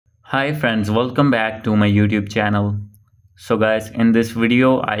Hi friends, welcome back to my YouTube channel. So guys, in this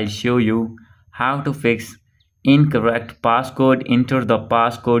video I'll show you how to fix incorrect passcode. Enter the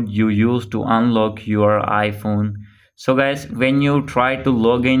passcode you use to unlock your iPhone. So guys, when you try to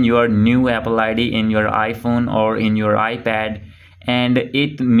log in your new Apple ID in your iPhone or in your iPad and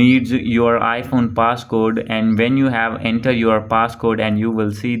it needs your iPhone passcode, and when you have enter your passcode and you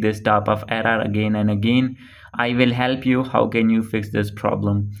will see this type of error again and again, I will help you how can you fix this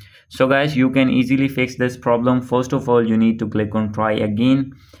problem. So guys, you can easily fix this problem. First of all, you need to click on try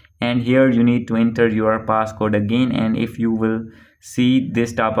again, and here you need to enter your passcode again. And if you will see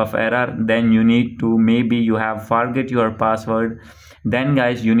this type of error, then you need to, maybe you have forget your password, then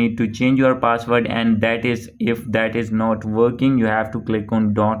guys you need to change your password. And that is, if that is not working, you have to click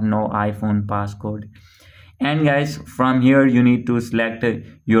on don't know iPhone passcode. And guys, from here you need to select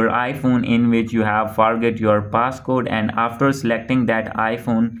your iPhone in which you have forget your passcode. And after selecting that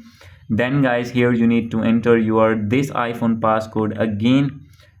iPhone, then guys here you need to enter your this iPhone passcode again.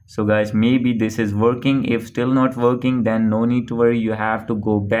 So guys, maybe this is working. If still not working, then no need to worry, you have to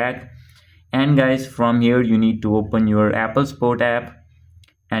go back. And guys, from here you need to open your Apple Sport app,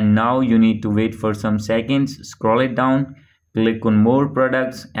 and now you need to wait for some seconds, scroll it down, click on more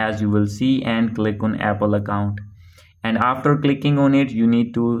products as you will see, and click on Apple account. And after clicking on it, you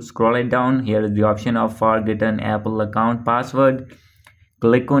need to scroll it down. Here is the option of forget an Apple account password,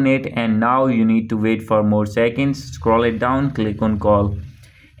 click on it, and now you need to wait for more seconds, scroll it down, click on call,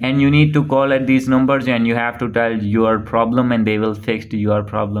 and you need to call at these numbers and you have to tell your problem and they will fix your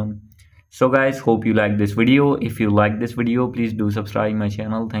problem. So guys, hope you like this video. If you like this video, please do subscribe my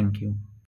channel. Thank you.